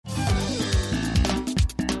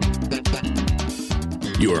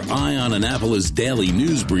Your Eye on Annapolis daily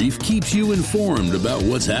news brief keeps you informed about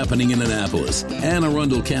what's happening in Annapolis, Anne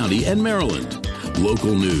Arundel County, and Maryland.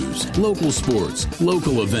 Local news, local sports,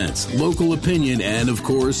 local events, local opinion, and, of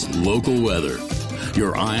course, local weather.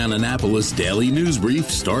 Your Eye on Annapolis daily news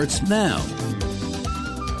brief starts now.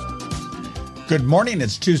 Good morning.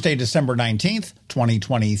 It's Tuesday, December 19th,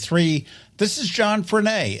 2023. This is John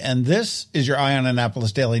Frenaye, and this is your Eye on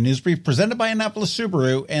Annapolis daily news brief presented by Annapolis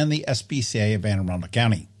Subaru and the SPCA of Anne Arundel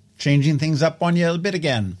County. Changing things up on you a bit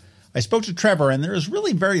again. I spoke to Trevor, and there is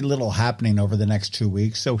really very little happening over the next 2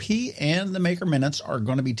 weeks, so he and the Maker Minutes are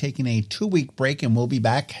going to be taking a 2-week break, and we'll be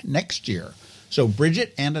back next year. So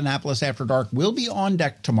Bridget and Annapolis After Dark will be on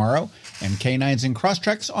deck tomorrow, and K9s and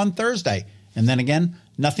Crosstreks on Thursday. And then again,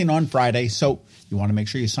 nothing on Friday, so you want to make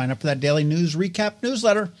sure you sign up for that daily news recap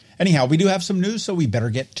newsletter. Anyhow, we do have some news, so we better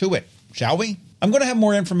get to it, shall we? I'm going to have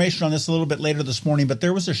more information on this a little bit later this morning, but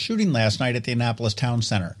there was a shooting last night at the Annapolis Town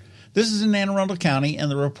Center. This is in Anne Arundel County,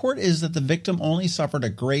 and the report is that the victim only suffered a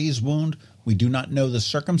graze wound. We do not know the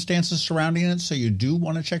circumstances surrounding it, so you do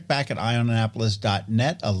want to check back at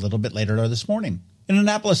eyeonannapolis.net a little bit later this morning. In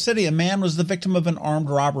Annapolis City, a man was the victim of an armed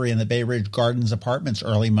robbery in the Bay Ridge Gardens apartments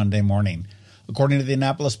early Monday morning. According to the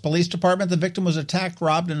Annapolis Police Department, the victim was attacked,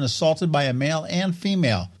 robbed, and assaulted by a male and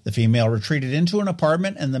female. The female retreated into an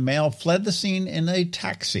apartment, and the male fled the scene in a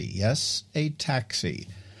taxi. Yes, a taxi.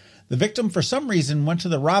 The victim, for some reason, went to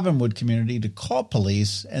the Robinwood community to call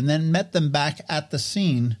police and then met them back at the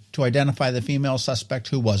scene to identify the female suspect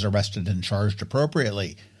who was arrested and charged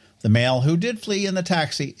appropriately. The male, who did flee in the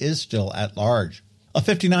taxi, is still at large. A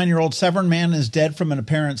 59-year-old Severn man is dead from an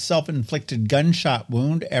apparent self-inflicted gunshot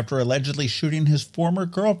wound after allegedly shooting his former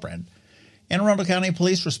girlfriend. Anne Arundel County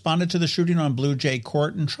Police responded to the shooting on Blue Jay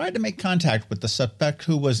Court and tried to make contact with the suspect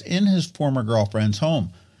who was in his former girlfriend's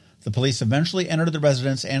home. The police eventually entered the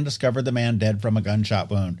residence and discovered the man dead from a gunshot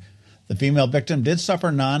wound. The female victim did suffer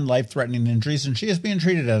non-life-threatening injuries, and she is being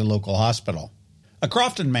treated at a local hospital. A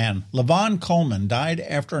Crofton man, Levon Coleman, died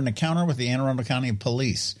after an encounter with the Anne Arundel County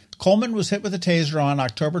Police. Coleman was hit with a taser on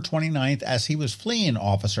October 29th as he was fleeing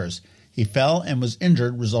officers. He fell and was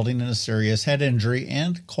injured, resulting in a serious head injury,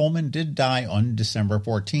 and Coleman did die on December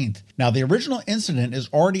 14th. Now, the original incident is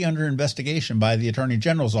already under investigation by the Attorney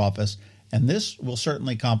General's office, and this will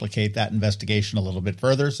certainly complicate that investigation a little bit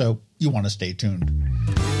further, so you want to stay tuned.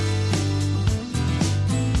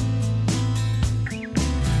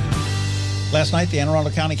 Last night, the Anne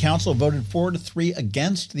Arundel County Council voted 4-3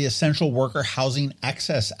 against the Essential Worker Housing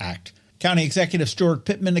Access Act. County Executive Stuart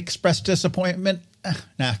Pittman expressed disappointment.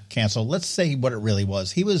 Cancel. Let's say what it really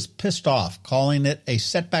was. He was pissed off, calling it a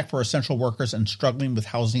setback for essential workers and struggling with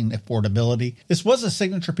housing affordability. This was a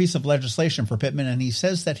signature piece of legislation for Pittman, and he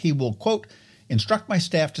says that he will, quote, instruct my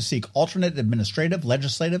staff to seek alternate administrative,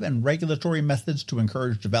 legislative, and regulatory methods to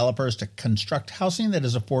encourage developers to construct housing that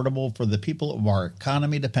is affordable for the people of our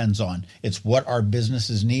economy depends on. It's what our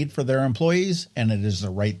businesses need for their employees, and it is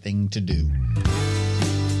the right thing to do.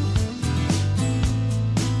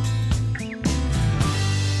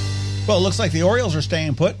 Well, it looks like the Orioles are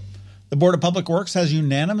staying put. The Board of Public Works has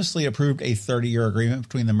unanimously approved a 30-year agreement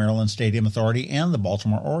between the Maryland Stadium Authority and the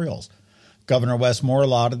Baltimore Orioles. Governor Wes Moore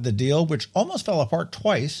lauded the deal, which almost fell apart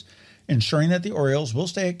twice, ensuring that the Orioles will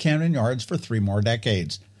stay at Camden Yards for 3 more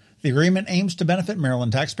decades. The agreement aims to benefit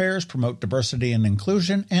Maryland taxpayers, promote diversity and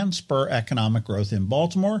inclusion, and spur economic growth in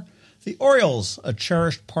Baltimore. The Orioles, a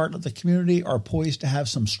cherished part of the community, are poised to have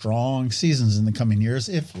some strong seasons in the coming years,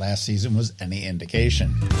 if last season was any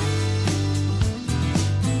indication.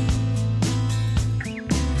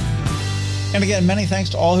 And again, many thanks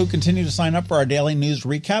to all who continue to sign up for our daily news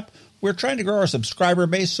recap. We're trying to grow our subscriber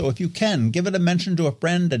base, so if you can, give it a mention to a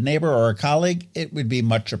friend, a neighbor, or a colleague. It would be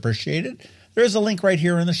much appreciated. There is a link right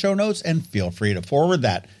here in the show notes, and feel free to forward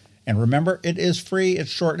that. And remember, it is free, it's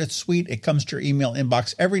short, it's sweet. It comes to your email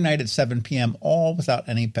inbox every night at 7 p.m., all without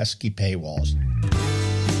any pesky paywalls.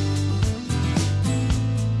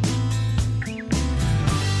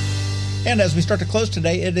 And as we start to close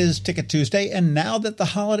today, it is Ticket Tuesday, and now that the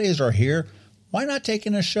holidays are here, why not take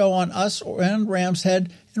in a show on us and Ram's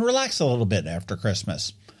Head and relax a little bit after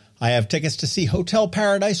Christmas? I have tickets to see Hotel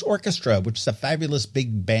Paradise Orchestra, which is a fabulous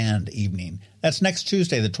big band evening. That's next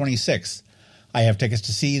Tuesday, the 26th. I have tickets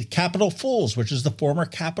to see Capitol Fools, which is the former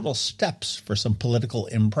Capitol Steps, for some political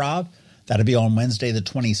improv. That'll be on Wednesday, the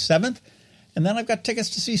 27th. And then I've got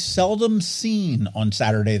tickets to see Seldom Seen on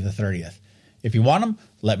Saturday, the 30th. If you want them,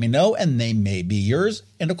 let me know, and they may be yours.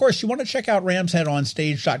 And, of course, you want to check out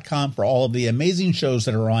ramsheadonstage.com for all of the amazing shows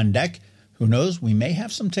that are on deck. Who knows, we may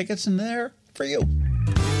have some tickets in there for you.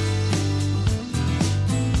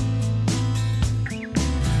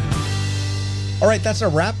 All right, that's a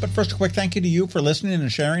wrap. But first, a quick thank you to you for listening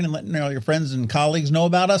and sharing and letting all your friends and colleagues know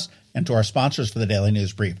about us, and to our sponsors for the Daily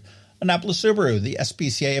News Brief: Annapolis Subaru, the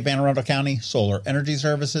SPCA of Anne Arundel County, Solar Energy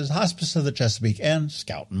Services, Hospice of the Chesapeake, and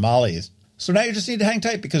Scout and Molly's. So now you just need to hang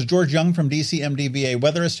tight, because George Young from DCMDVA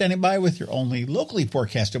Weather is standing by with your only locally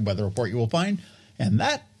forecasted weather report you will find, and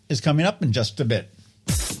that is coming up in just a bit.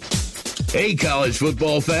 Hey, college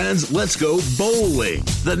football fans, let's go bowling.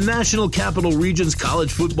 The National Capital Region's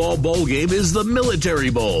college football bowl game is the Military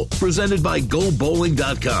Bowl, presented by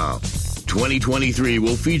GoBowling.com. 2023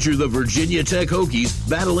 will feature the Virginia Tech Hokies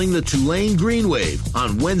battling the Tulane Green Wave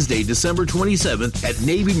on Wednesday, December 27th at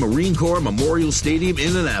Navy Marine Corps Memorial Stadium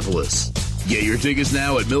in Annapolis. Get your tickets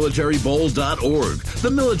now at militarybowl.org. The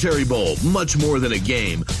Military Bowl, much more than a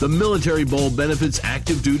game. The Military Bowl benefits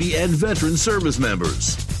active duty and veteran service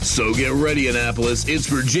members. So get ready, Annapolis. It's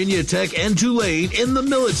Virginia Tech and Tulane in the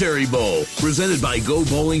Military Bowl, presented by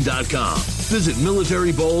GoBowling.com. Visit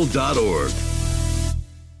militarybowl.org.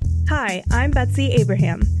 Hi, I'm Betsy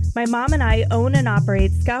Abraham. My mom and I own and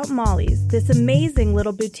operate Scout Molly's, this amazing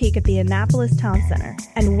little boutique at the Annapolis Town Center,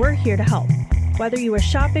 and we're here to help. Whether you are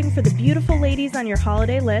shopping for the beautiful ladies on your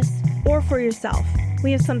holiday list or for yourself,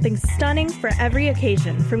 we have something stunning for every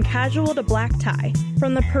occasion, from casual to black tie.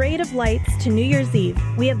 From the Parade of Lights to New Year's Eve,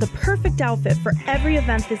 we have the perfect outfit for every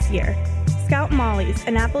event this year. Scout Molly's,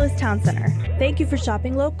 Annapolis Town Center. Thank you for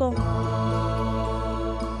shopping local.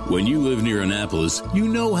 When you live near Annapolis, you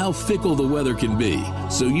know how fickle the weather can be.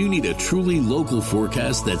 So you need a truly local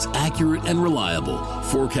forecast that's accurate and reliable.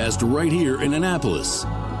 Forecast right here in Annapolis.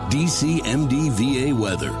 DCMDVA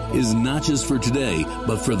Weather is not just for today,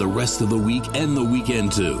 but for the rest of the week and the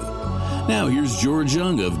weekend too. Now here's George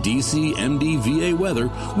Young of DCMDVA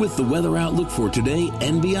Weather with the weather outlook for today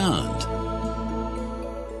and beyond.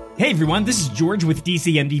 Hey everyone, this is George with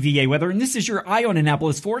DCMDVA Weather, and this is your Eye on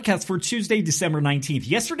Annapolis forecast for Tuesday, December 19th.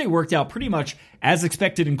 Yesterday worked out pretty much as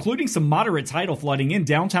expected, including some moderate tidal flooding in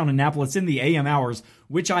downtown Annapolis in the AM hours,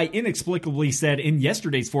 which I inexplicably said in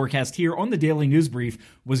yesterday's forecast here on the Daily News Brief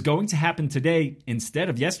was going to happen today instead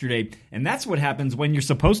of yesterday. And that's what happens when you're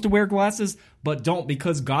supposed to wear glasses, but don't,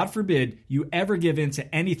 because God forbid you ever give in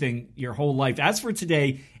to anything your whole life. As for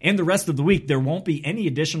today and the rest of the week, there won't be any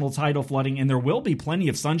additional tidal flooding, and there will be plenty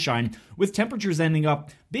of sunshine, with temperatures ending up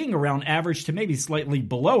being around average to maybe slightly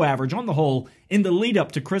below average on the whole in the lead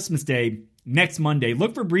up to Christmas Day next Monday.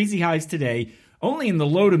 Look for breezy highs today, only in the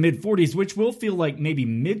low to mid 40s, which will feel like maybe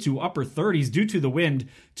mid to upper 30s due to the wind,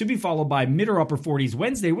 to be followed by mid or upper 40s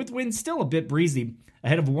Wednesday, with winds still a bit breezy,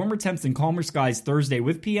 ahead of warmer temps and calmer skies Thursday,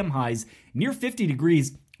 with PM highs near 50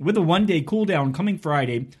 degrees, with a one-day cool down coming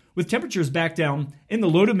Friday, with temperatures back down in the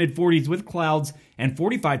low to mid 40s with clouds and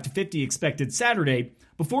 45 to 50 expected Saturday,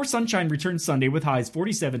 before sunshine returns Sunday with highs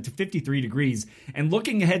 47 to 53 degrees. And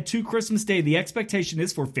looking ahead to Christmas Day, the expectation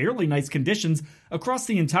is for fairly nice conditions across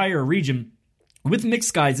the entire region, with mixed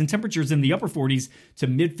skies and temperatures in the upper 40s to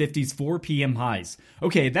mid 50s for PM highs.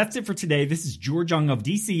 Okay, that's it for today. This is George Young of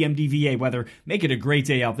DCMDVA Weather. Make it a great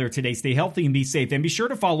day out there today. Stay healthy and be safe. And be sure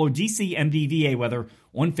to follow DCMDVA Weather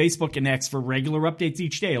on Facebook and X for regular updates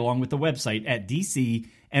each day, along with the website at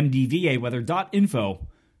dcmdvaweather.info,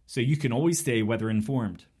 so you can always stay weather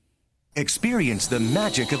informed. Experience the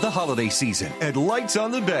magic of the holiday season at Lights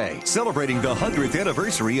on the Bay, celebrating the 100th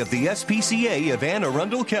anniversary of the SPCA of Anne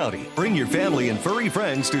Arundel County. Bring your family and furry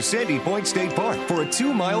friends to Sandy Point State Park for a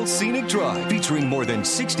 2-mile scenic drive featuring more than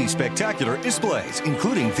 60 spectacular displays,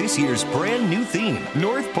 including this year's brand new theme,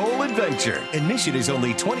 North Pole Adventure. Admission is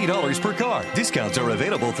only $20 per car. Discounts are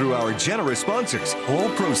available through our generous sponsors. All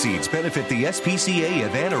proceeds benefit the SPCA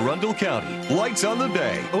of Anne Arundel County. Lights on the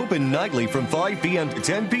Bay, open nightly from 5 p.m. to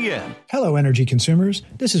 10 p.m. Hello, energy consumers.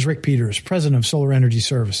 This is Rick Peters, president of Solar Energy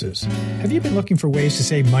Services. Have you been looking for ways to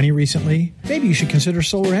save money recently? Maybe you should consider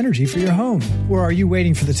solar energy for your home. Or are you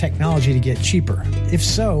waiting for the technology to get cheaper? If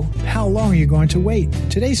so, how long are you going to wait?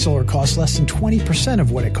 Today's solar costs less than 20%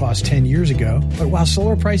 of what it cost 10 years ago. But while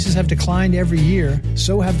solar prices have declined every year,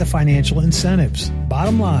 so have the financial incentives.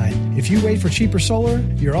 Bottom line, if you wait for cheaper solar,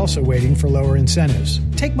 you're also waiting for lower incentives.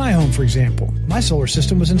 Take my home, for example. My solar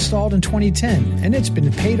system was installed in 2010, and it's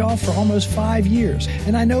been paid off for almost 5 years,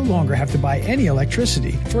 and I no longer have to buy any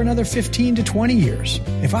electricity for another 15 to 20 years.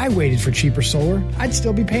 If I waited for cheaper solar, I'd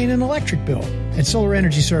still be paying an electric bill. At Solar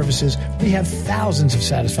Energy Services, we have thousands of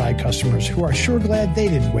satisfied customers who are sure glad they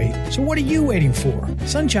didn't wait. So what are you waiting for?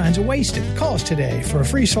 Sunshine's a wasted. Call us today for a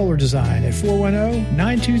free solar design at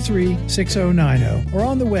 410-923-6090 or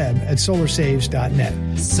on the web at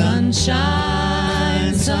solarsaves.net.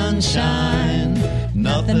 Sunshine, sunshine,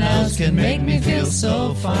 nothing else can make me feel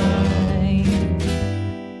so fine.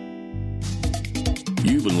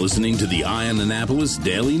 You've been listening to the Eye on Annapolis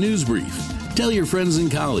Daily News Brief. Tell your friends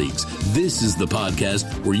and colleagues, this is the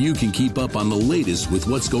podcast where you can keep up on the latest with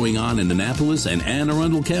what's going on in Annapolis and Anne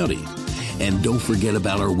Arundel County. And don't forget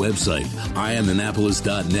about our website,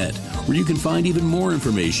 eyeonannapolis.net, where you can find even more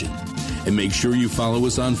information. And make sure you follow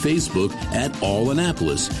us on Facebook at All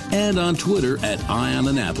Annapolis and on Twitter at Eye on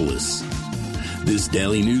Annapolis. This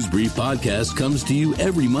Daily News Brief podcast comes to you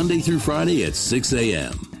every Monday through Friday at 6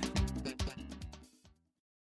 a.m.